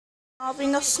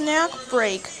Having a snack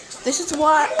break. This is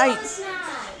what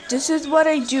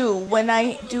I do when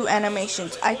I do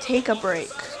animations. I take a break.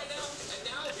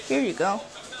 Here you go.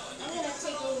 I'm gonna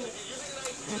take a little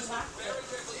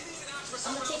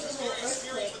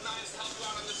earthquake.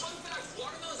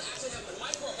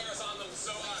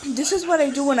 This is what I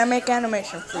do when I make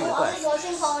animation for you I guys.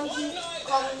 was watching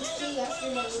Colin's Key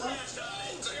yesterday.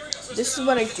 This is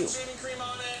what I do.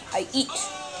 I eat.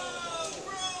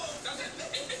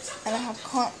 And I have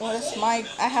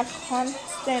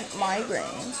constant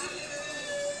migraines.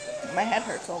 My head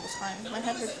hurts all the time. My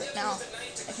head hurts right now.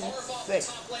 I can fit.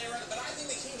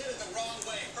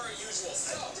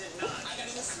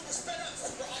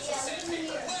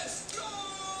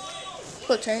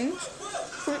 Plantains,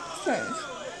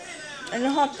 and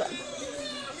a hot dog.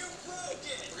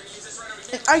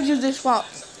 And I do this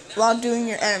while doing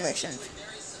your animations.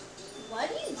 Why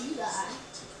do you do that?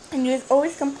 And you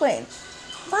always complain,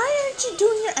 why aren't you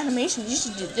doing your animations? You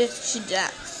should do this, you should do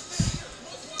that.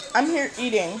 I'm here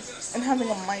eating and having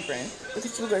a migraine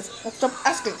because you guys won't stop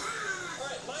asking.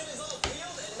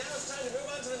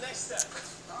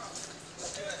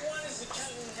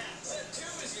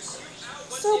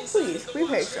 So please, be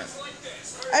patient.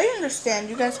 I understand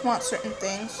you guys want certain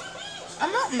things.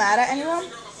 I'm not mad at anyone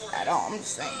at all, I'm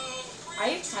just saying. Are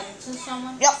you talking to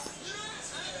someone? Yep.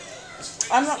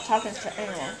 I'm not talking to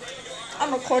anyone.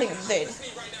 I'm recording a vid.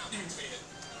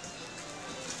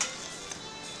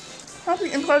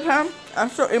 Happy in-play time. I'm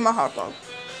still eating my hot dog.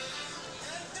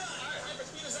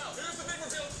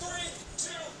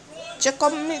 Check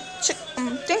on me.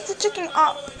 Thanks for checking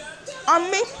up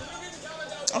on me.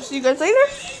 I'll see you guys later.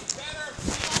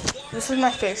 This is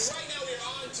my face.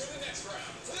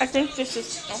 I think this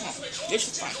is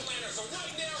fine.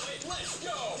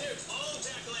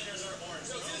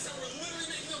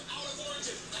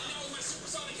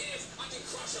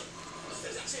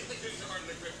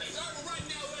 Right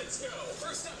now, let's go.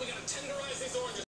 First up, we gotta tenderize these oranges.